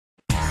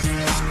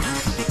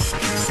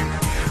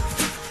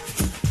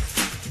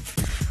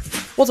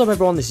What's up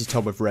everyone, this is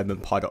Tom with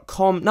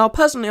RedmondPie.com. Now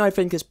personally I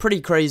think it's pretty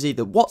crazy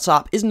that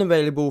WhatsApp isn't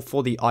available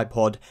for the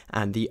iPod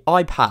and the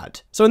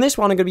iPad. So in this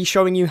one I'm going to be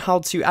showing you how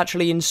to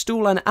actually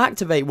install and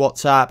activate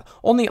WhatsApp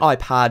on the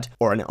iPad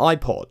or an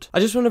iPod. I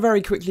just want to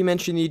very quickly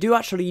mention that you do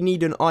actually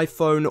need an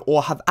iPhone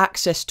or have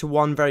access to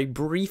one very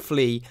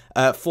briefly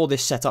for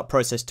this setup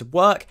process to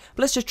work.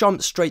 But let's just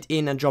jump straight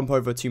in and jump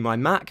over to my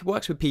Mac. It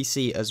works with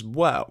PC as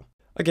well.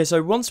 Okay,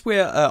 so once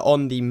we're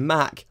on the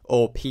Mac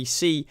or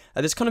PC,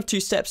 there's kind of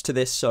two steps to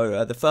this.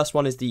 So the first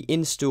one is the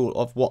install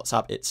of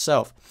WhatsApp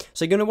itself.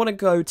 So you're going to want to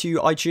go to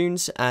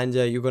iTunes and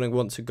you're going to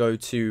want to go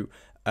to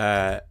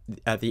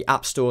the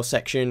App Store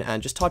section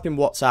and just type in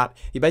WhatsApp.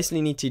 You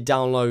basically need to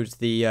download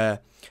the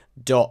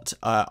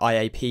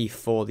 .iap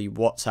for the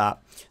WhatsApp.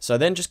 So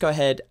then just go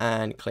ahead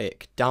and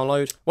click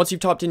download. Once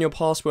you've typed in your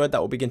password, that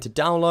will begin to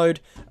download.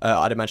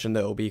 I'd imagine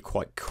that it will be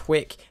quite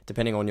quick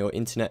depending on your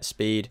internet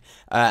speed,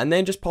 and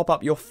then just pop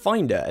up your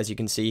Finder. As you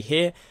can see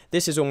here,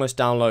 this is almost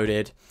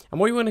downloaded, and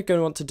what you're going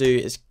to want to do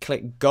is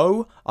click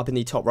go up in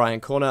the top right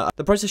hand corner.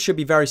 The process should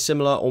be very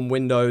similar on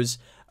Windows,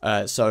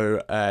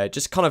 so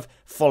just kind of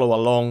follow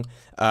along.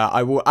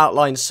 I will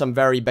outline some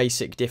very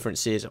basic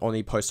differences on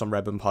the post on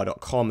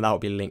RedmondPie.com. That will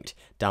be linked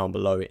down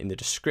below in the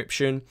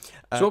description.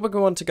 So what we're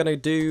going to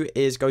do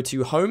is go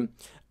to Home.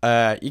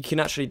 You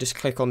can actually just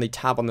click on the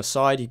tab on the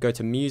side. You go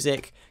to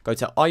Music, go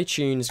to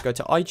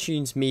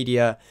iTunes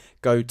Media,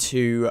 go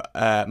to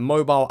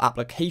Mobile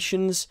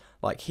Applications,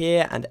 like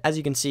here, and as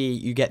you can see,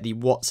 you get the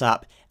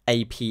WhatsApp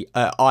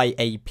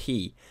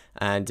IAP,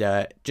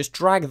 and just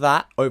drag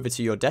that over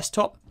to your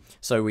desktop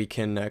so we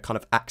can kind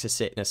of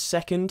access it in a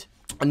second.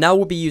 And now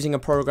we'll be using a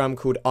program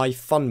called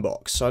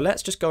iFunbox. So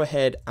let's just go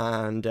ahead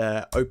and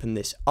open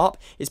this up.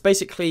 It's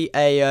basically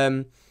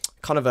a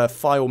kind of a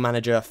file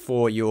manager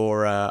for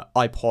your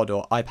iPod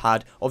or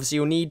iPad. Obviously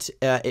you'll need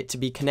it to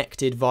be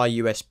connected via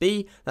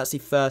USB. That's the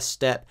first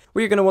step.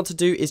 What you're going to want to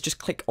do is just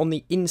click on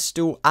the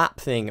install app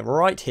thing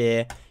right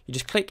here. You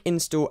just click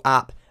install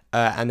app.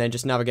 And then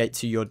just navigate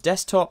to your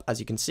desktop. As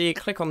you can see,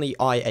 click on the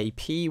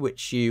IAP,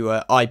 which you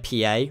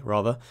IPA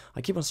rather. I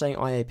keep on saying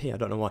IAP, I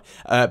don't know why.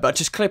 But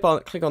just click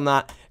on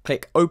that,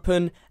 click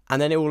open, and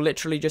then it will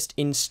literally just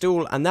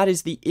install. And that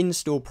is the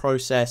install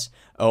process.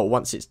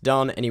 Once it's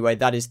done, anyway,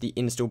 that is the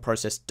install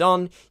process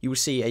done. You will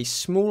see a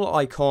small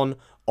icon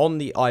on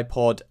the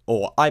iPod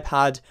or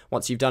iPad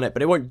once you've done it,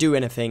 but it won't do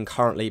anything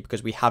currently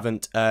because we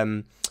haven't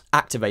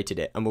activated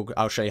it, and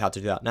I'll show you how to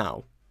do that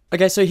now.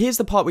 Okay, so here's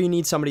the part where you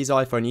need somebody's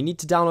iPhone. You need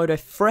to download a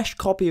fresh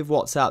copy of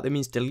WhatsApp. That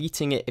means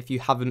deleting it if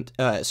you haven't,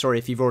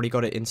 if you've already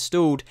got it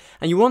installed.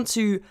 And you want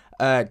to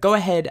go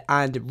ahead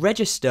and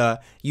register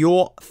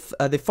your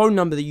the phone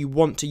number that you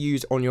want to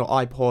use on your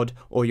iPod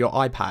or your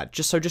iPad.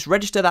 Just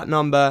register that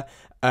number,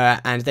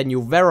 and then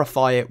you'll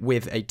verify it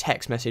with a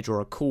text message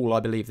or a call, I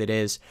believe it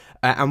is.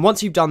 And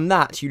once you've done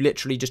that, you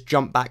literally just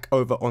jump back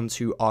over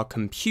onto our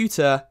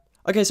computer.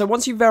 Okay, so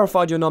once you've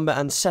verified your number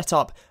and set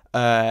up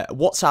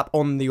WhatsApp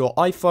on your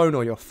iPhone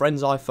or your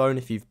friend's iPhone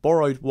if you've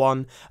borrowed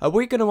one, what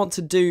you're going to want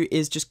to do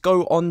is just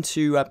go on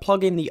to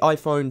plug in the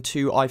iPhone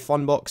to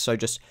iFunbox. So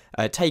just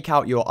take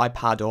out your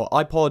iPad or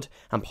iPod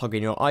and plug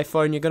in your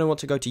iPhone. You're going to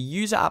want to go to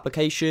User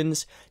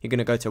Applications, you're going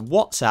to go to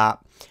WhatsApp,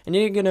 and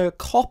you're going to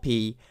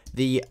copy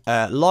the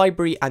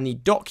library and the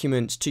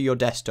documents to your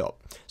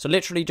desktop. So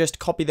literally just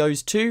copy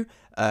those two.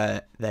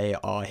 They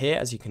are here,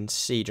 as you can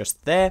see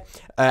just there,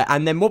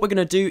 and then what we're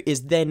going to do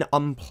is then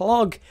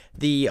unplug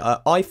the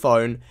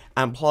iPhone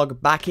and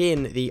plug back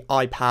in the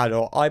iPad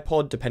or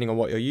iPod, depending on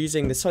what you're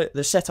using.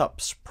 The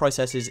setup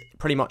process is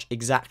pretty much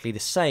exactly the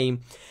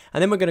same,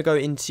 and then we're going to go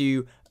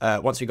into,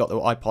 once we got the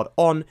iPod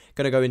on,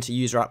 going to go into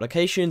User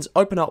Applications,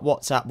 open up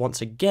WhatsApp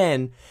once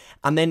again,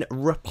 and then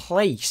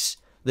replace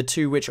the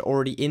two which are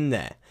already in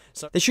there.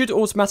 So they should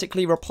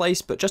automatically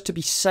replace, but just to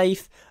be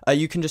safe,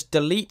 you can just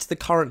delete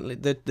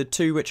the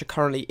two which are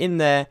currently in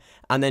there,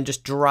 and then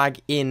just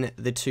drag in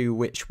the two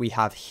which we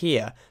have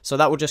here. So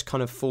that will just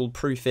kind of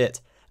foolproof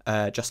it,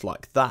 just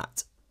like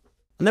that.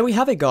 And there we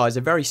have it, guys,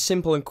 a very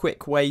simple and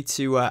quick way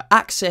to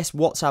access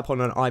WhatsApp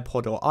on an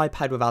iPod or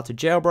iPad without a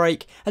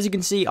jailbreak. As you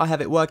can see, I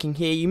have it working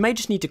here. You may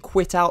just need to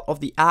quit out of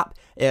the app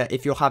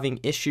if you're having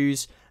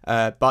issues.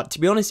 But to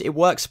be honest, it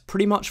works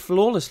pretty much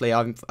flawlessly.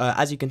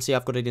 As you can see,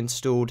 I've got it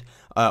installed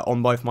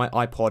on both my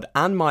iPod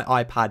and my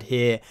iPad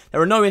here.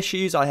 There are no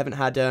issues. I haven't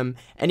had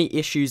any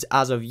issues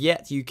as of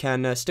yet. You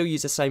can still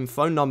use the same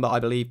phone number, I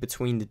believe,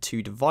 between the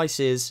two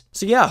devices.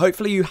 So yeah,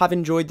 hopefully you have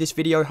enjoyed this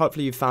video.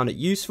 Hopefully you found it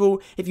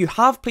useful. If you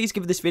have, please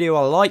give this video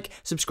a like.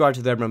 Subscribe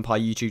to the Red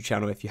Pie YouTube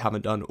channel if you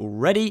haven't done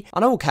already.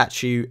 And I will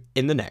catch you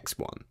in the next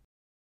one.